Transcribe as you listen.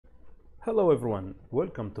Hello everyone,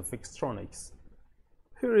 welcome to Fixtronics.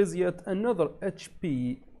 Here is yet another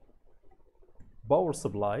HP power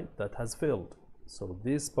supply that has failed. So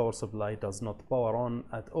this power supply does not power on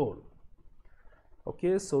at all.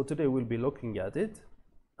 Okay, so today we'll be looking at it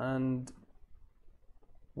and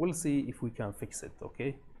we'll see if we can fix it.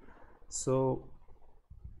 Okay, so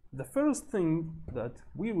the first thing that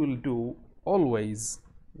we will do always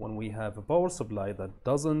when we have a power supply that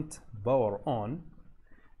doesn't power on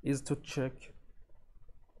is to check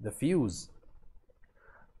the fuse,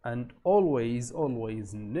 and always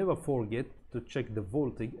never forget to check the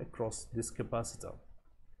voltage across this capacitor.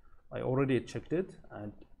 I already checked it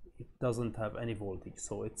and it doesn't have any voltage,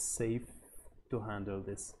 so it's safe to handle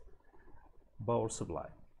this power supply.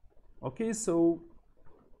 Okay, so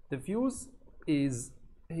the fuse is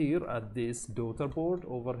here at this daughter board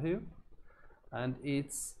over here, and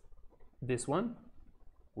it's this one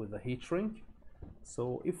with the heat shrink.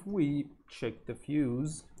 So if we check the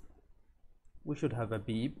fuse, we should have a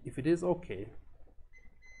beep if it is okay,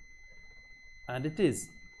 and it is.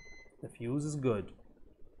 The fuse is good.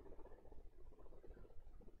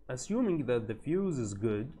 Assuming that the fuse is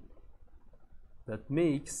good, that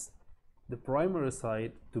makes the primary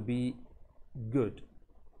side to be good.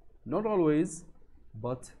 Not always,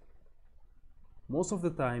 but most of the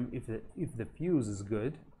time, if the fuse is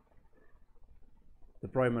good, the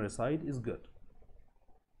primary side is good.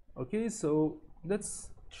 Okay, so let's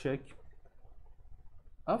check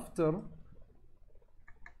after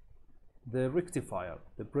the rectifier,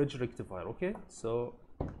 the bridge rectifier. Okay, so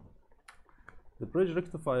the bridge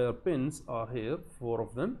rectifier pins are here, 4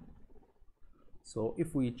 of them. So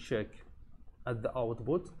if we check at the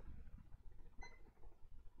output,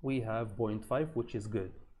 we have 0.5, which is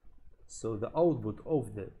good. So the output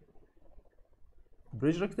of the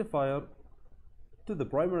bridge rectifier to the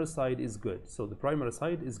primary side is good. So the primary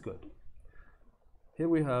side is good. Here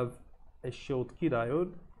we have a short key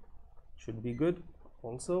diode, should be good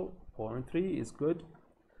also. 0.3 is good.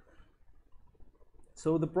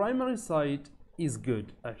 So the primary side is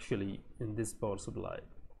good actually in this power supply.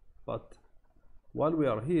 But while we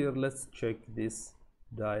are here, let's check this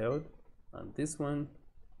diode and this one.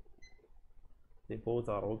 They both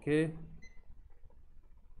are okay.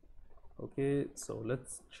 Okay, so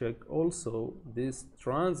let's check also these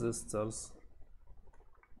transistors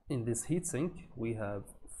in this heatsink. We have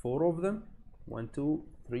 4 of them, 1, 2,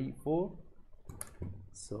 3, 4.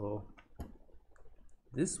 So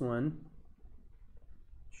this one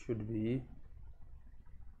should be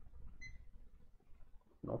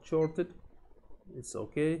not shorted, it's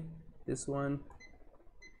okay. This one,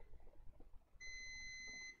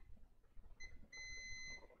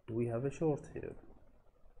 do we have a short here?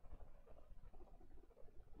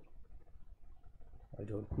 I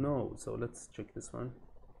don't know, so let's check this one.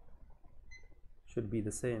 Should be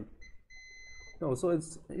the same. No, so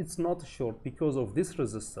it's not short because of this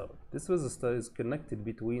resistor. This resistor is connected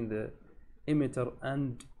between the emitter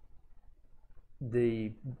and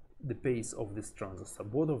the base of this transistor,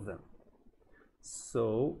 both of them.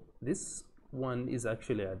 So this one is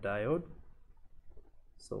actually a diode.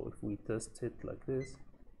 So if we test it like this,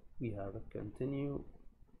 we have a continue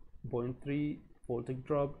 0.3 voltage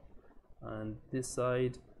drop, and this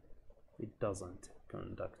side it doesn't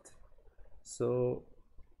conduct. So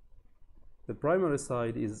the primary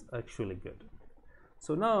side is actually good.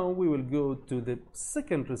 So now we will go to the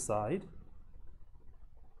secondary side.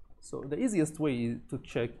 So the easiest way to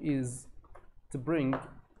check is to bring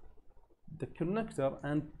the connector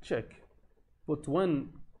and check. Put one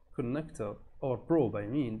connector or probe, I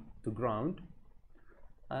mean, to ground,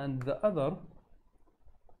 and the other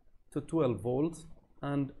to 12 volts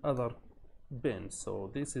and other pin.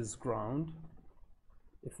 So this is ground.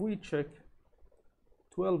 If we check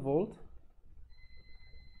 12 volt,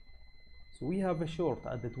 so we have a short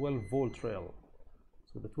at the 12 volt rail.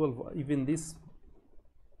 So the 12, even this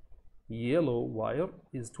yellow wire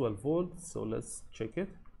is 12 volts. So let's check it.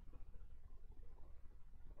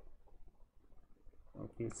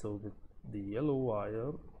 Okay, so the yellow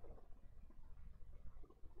wire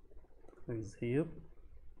is here,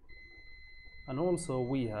 and also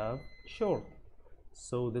we have short.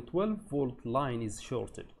 So the 12 volt line is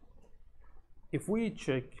shorted. If we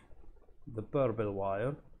check the purple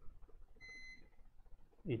wire,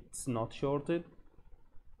 it's not shorted.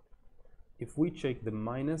 If we check the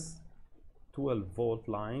minus 12 volt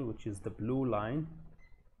line, which is the blue line,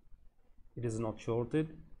 it is not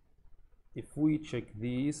shorted. If we check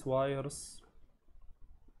these wires,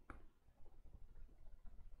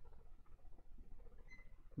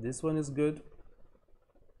 this one is good.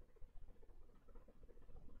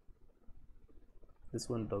 this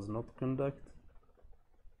one does not conduct.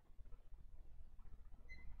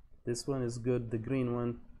 This one is good, the green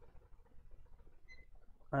one,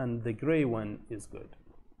 and the gray one is good.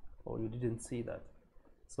 Oh, you didn't see that.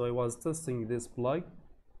 So I was testing this plug,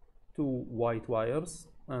 two white wires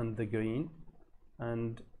and the green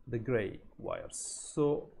and the gray wires.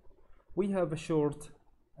 So we have a short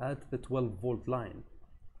at the 12-volt line.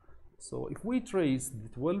 So if we trace the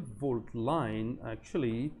 12-volt line,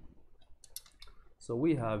 actually, so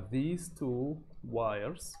we have these two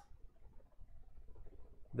wires,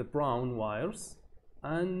 the brown wires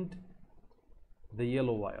and the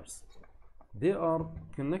yellow wires. They are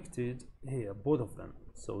connected here, both of them.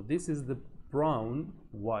 So this is the brown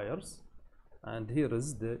wires and here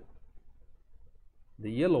is the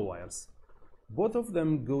yellow wires. Both of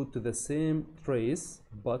them go to the same trace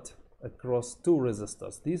but across two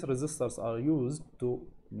resistors. These resistors are used to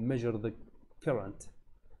measure the current.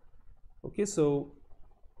 Okay, so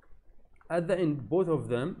at the end both of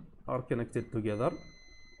them are connected together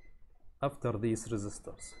after these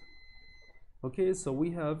resistors. Okay, so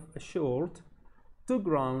we have a short to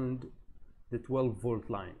ground the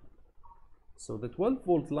 12-volt line. So the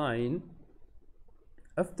 12-volt line,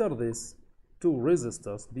 after this two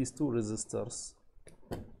resistors, these two resistors,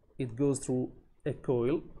 it goes through a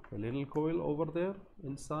coil, a little coil over there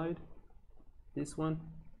inside this one,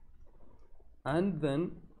 and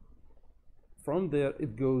then from there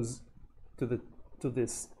it goes to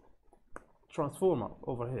this transformer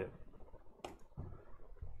over here,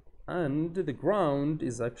 and the ground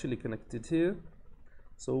is actually connected here.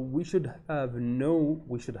 So we should have no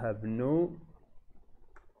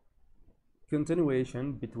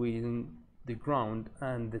continuation between the ground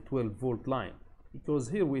and the 12-volt line, because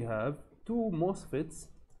here we have two MOSFETs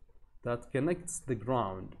that connects the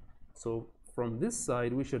ground. So from this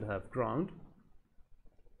side we should have ground,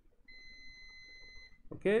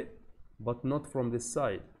 okay, but not from this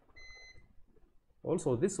side.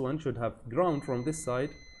 Also this one should have ground from this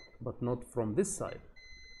side but not from this side.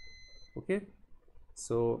 Okay,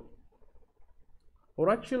 so, or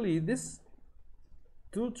actually these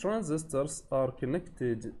two transistors are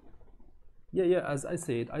connected, as I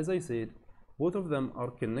said, both of them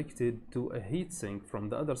are connected to a heatsink from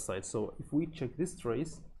the other side. So if we check this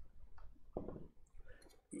trace,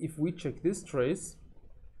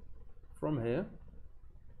 from here,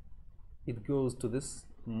 it goes to this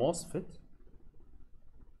MOSFET,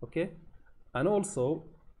 okay, and also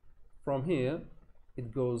from here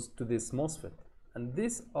it goes to this MOSFET, and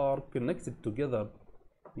these are connected together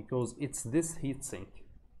because it's this heatsink.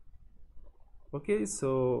 Okay,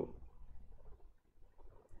 so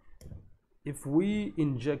if we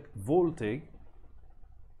inject voltage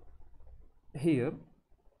here,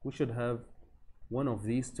 we should have one of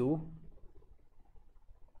these two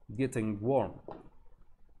getting warm,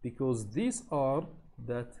 because these are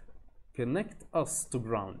that connect us to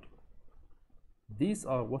ground. These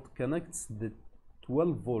are what connects the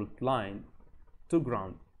 12-volt line to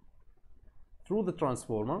ground through the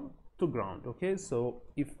transformer to ground. Okay, so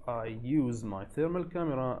if I use my thermal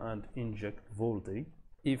camera and inject voltage,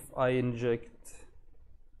 if I inject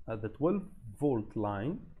at the 12-volt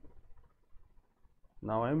line,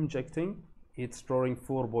 now I'm injecting, it's drawing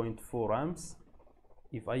 4.4 amps.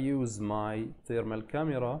 If I use my thermal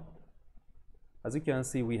camera, as you can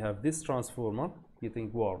see, we have this transformer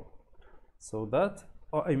getting warm. So that,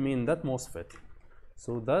 that MOSFET.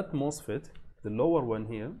 So that MOSFET, the lower one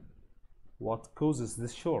here, what causes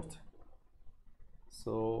this short?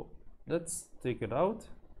 So let's take it out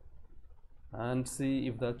and see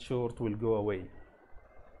if that short will go away.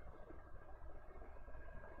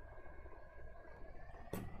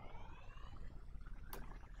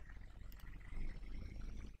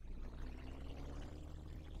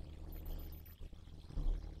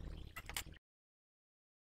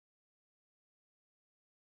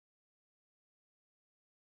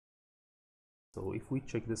 So if we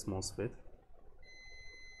check this MOSFET,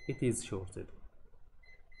 it is shorted.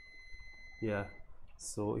 Yeah,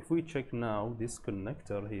 so if we check now this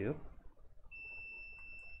connector here,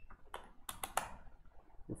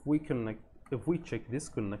 if we check this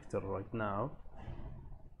connector right now,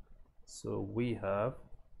 so we are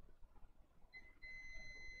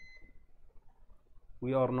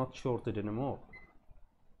not shorted anymore.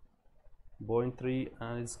 0.3,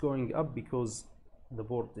 and it's going up because the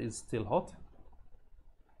board is still hot.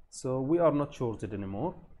 So we are not shorted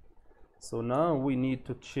anymore. So now we need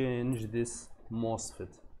to change this MOSFET.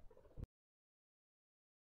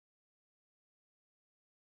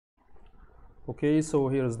 Okay, so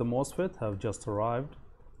here's the MOSFET have just arrived.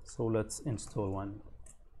 So let's install one.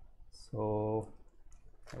 So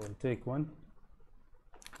I will take one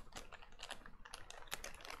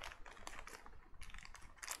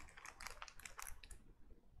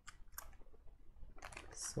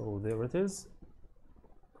So there it is.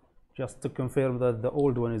 Just to confirm that the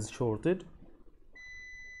old one is shorted.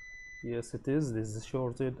 Yes, it is. This is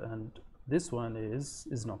shorted, and this one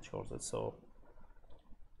is not shorted. So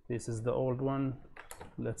this is the old one.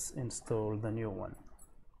 Let's install the new one.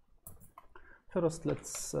 First,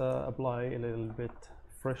 let's apply a little bit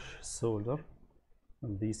fresh solder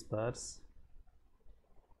on these pads.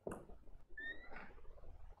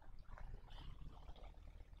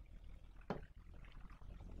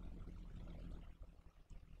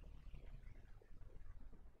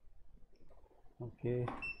 Okay,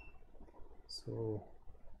 so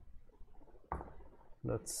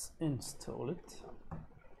let's install it.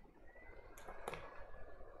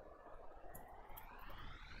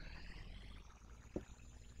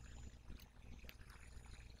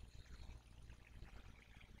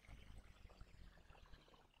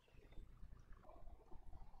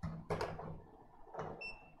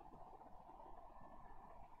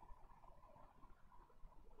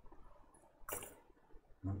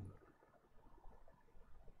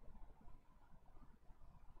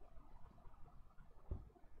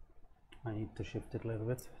 I need to shift it a little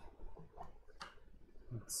bit.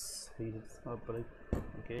 Let's heat it up a little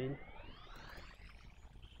again.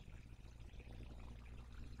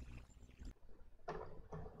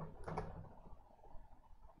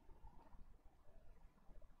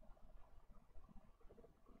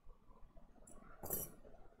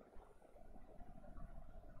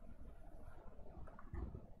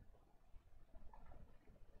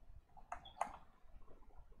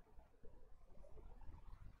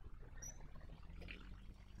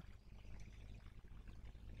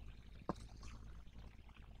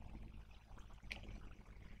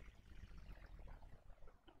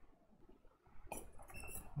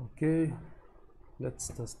 Okay, let's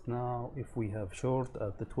test now if we have short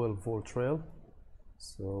at the 12-volt rail.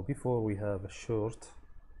 So before we have a short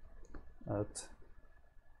at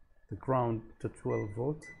the ground to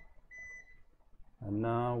 12-volt, and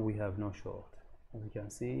now we have no short. As you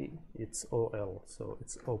can see, it's OL, so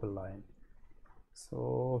it's open line.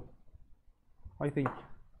 So I think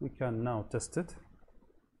we can now test it.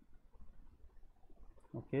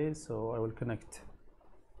 Okay, so I will connect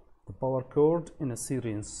the power cord in a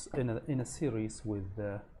series with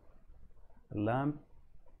the lamp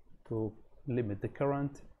to limit the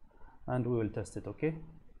current, and we will test it. Okay,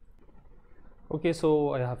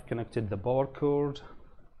 so I have connected the power cord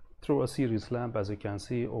through a series lamp, as you can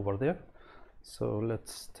see over there. So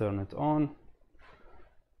let's turn it on.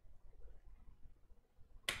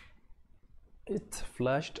 It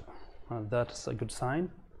flashed, and that's a good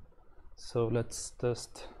sign. So let's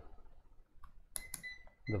test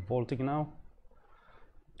the voltage now.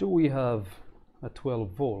 Do we have a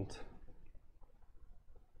 12-volt?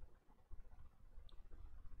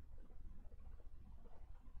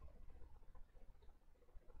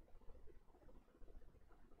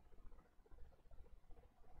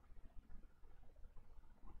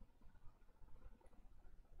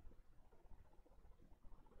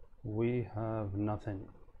 We have nothing.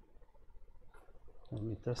 Let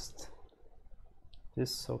me test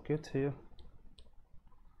this socket here.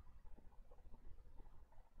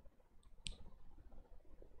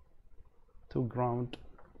 To ground.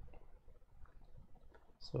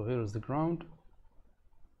 So here is the ground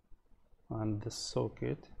and the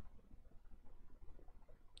socket.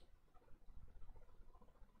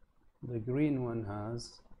 The green one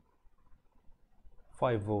has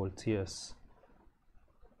 5 volts, yes.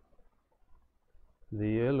 The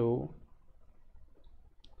yellow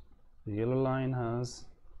line has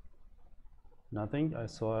nothing. I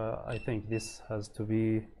think this has to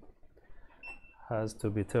be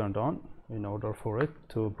turned on in order for it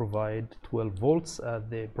to provide 12 volts at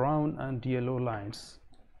the brown and yellow lines.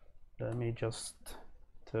 Let me just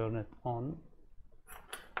turn it on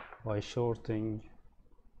by shorting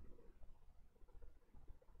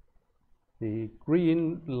the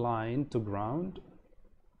green line to ground.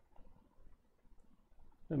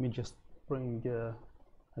 Let me just bring a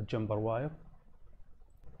jumper wire.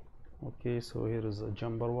 Okay, so here is a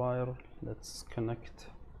jumper wire. Let's connect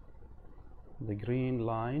the green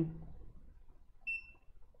line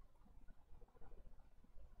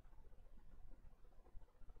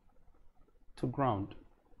to ground.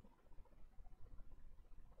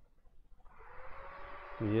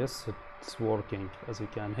 Yes, it's working. As you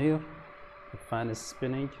can hear, the fan is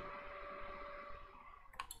spinning.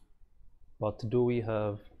 But do we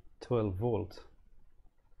have 12 volt?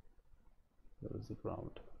 There is the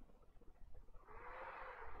ground.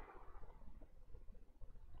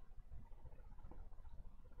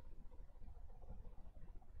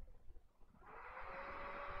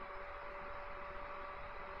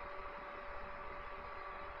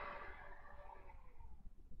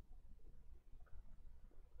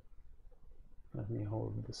 me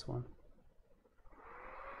hold this one.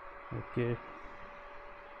 Okay,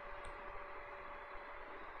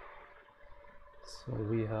 so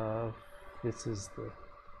we have, this is the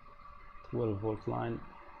 12-volt line,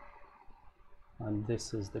 and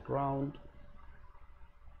this is the ground,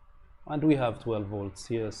 and we have 12 volts.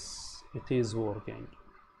 Yes, it is working.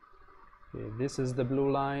 Okay, this is the blue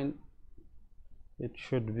line. It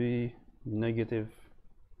should be negative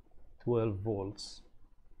 12 volts.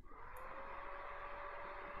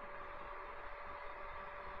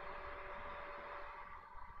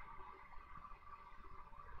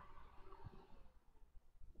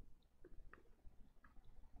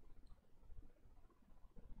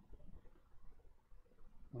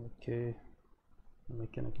 Okay, let me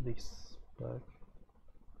connect this back.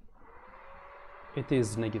 It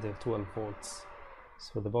is negative 12 volts.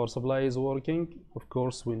 So the power supply is working. Of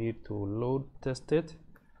course, we need to load test it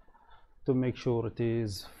to make sure it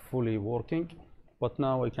is fully working, but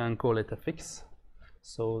now I can call it a fix.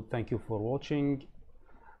 So thank you for watching.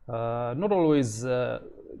 Not always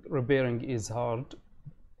repairing is hard.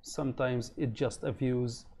 Sometimes it just a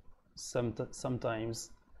fuse,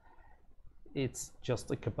 sometimes it's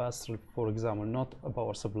just a capacitor, for example, not a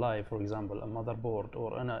power supply, for example, a motherboard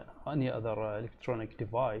or any other electronic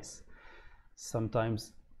device.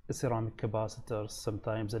 Sometimes a ceramic capacitor,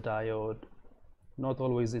 sometimes a diode. Not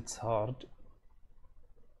always it's hard,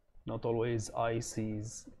 not always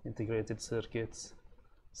ICs, integrated circuits.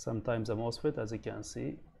 Sometimes a MOSFET, as you can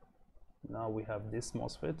see. Now we have this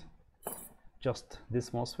MOSFET, just this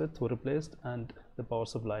MOSFET we replaced, and the power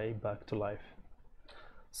supply back to life.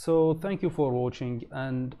 So thank you for watching,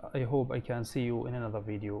 and I hope I can see you in another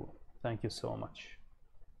video. Thank you so much.